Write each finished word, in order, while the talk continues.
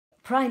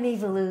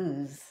primeval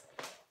ooze.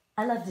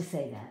 I love to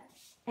say that.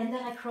 And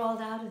then I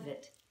crawled out of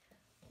it.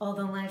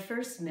 Although my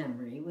first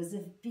memory was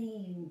of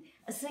being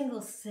a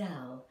single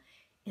cell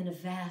in a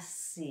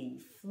vast sea,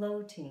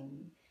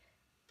 floating,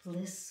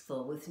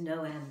 blissful, with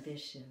no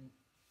ambition.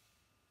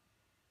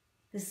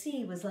 The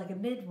sea was like a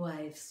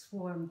midwife's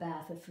warm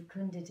bath of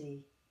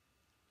fecundity.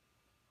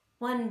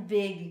 One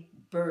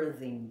big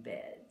birthing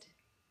bed.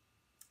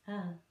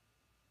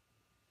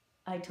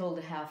 I told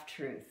a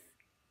half-truth,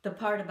 the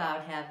part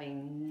about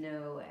having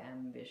no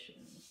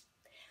ambition.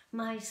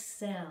 My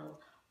cell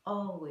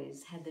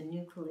always had the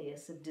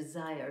nucleus of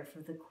desire for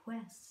the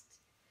quest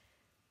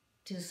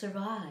to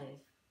survive,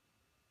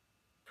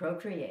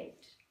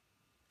 procreate,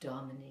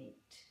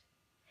 dominate.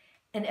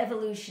 And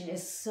evolution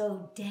is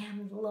so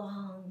damn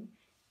long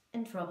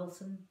and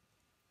troublesome.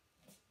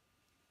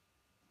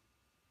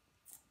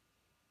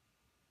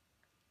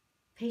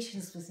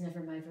 Patience was never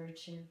my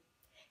virtue,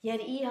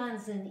 yet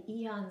eons and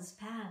eons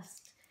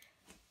passed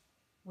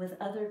with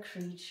other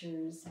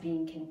creatures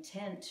being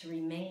content to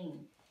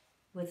remain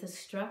with a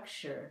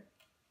structure,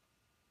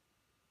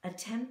 a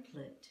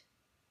template,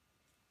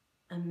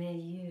 a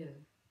milieu.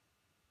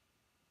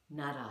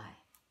 Not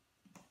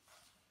I.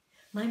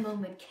 My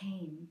moment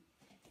came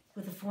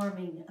with the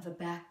forming of a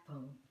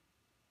backbone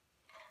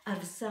out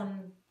of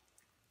some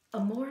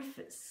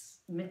amorphous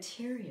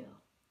material.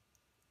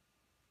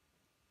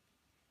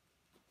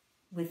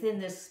 Within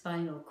this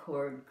spinal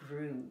cord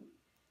grew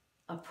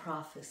a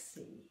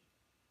prophecy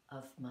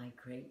of my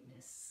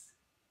greatness.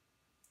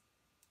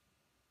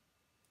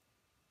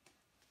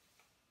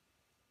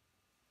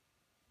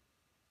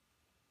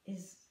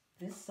 Is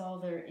this all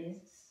there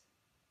is?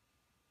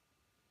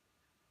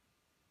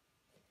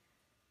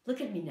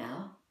 Look at me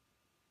now,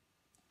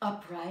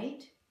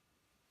 upright,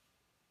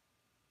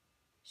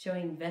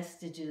 showing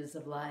vestiges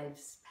of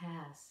lives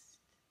past,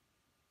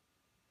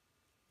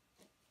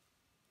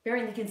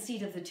 bearing the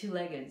conceit of the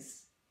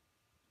two-leggeds.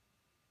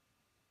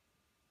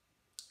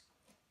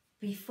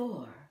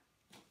 Before,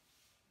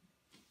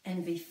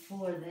 and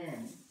before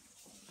then,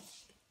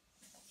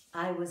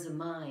 I was a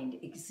mind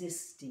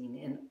existing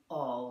in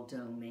all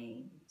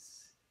domains.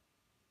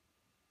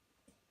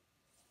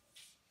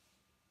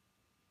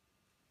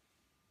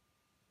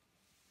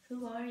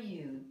 Who are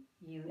you,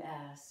 you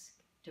ask,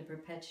 to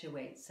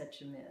perpetuate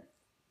such a myth?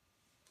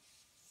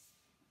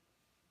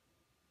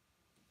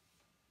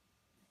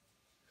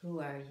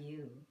 Who are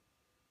you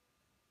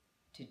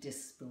to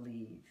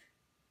disbelieve?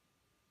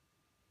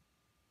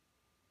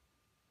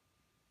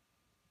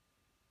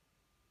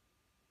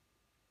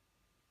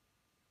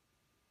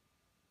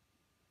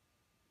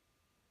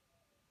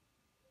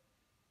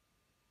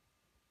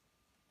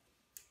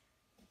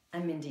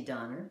 I'm Mindy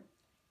Donner,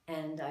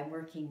 and I'm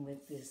working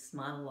with this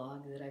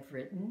monologue that I've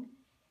written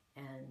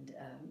and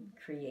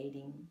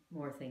creating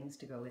more things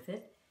to go with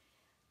it.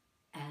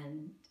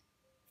 And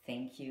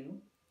thank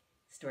you,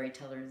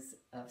 Storytellers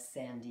of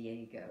San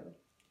Diego.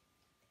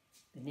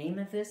 The name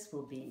of this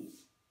will be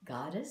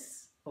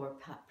Goddess, or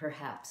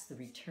perhaps The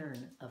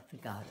Return of the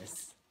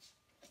Goddess.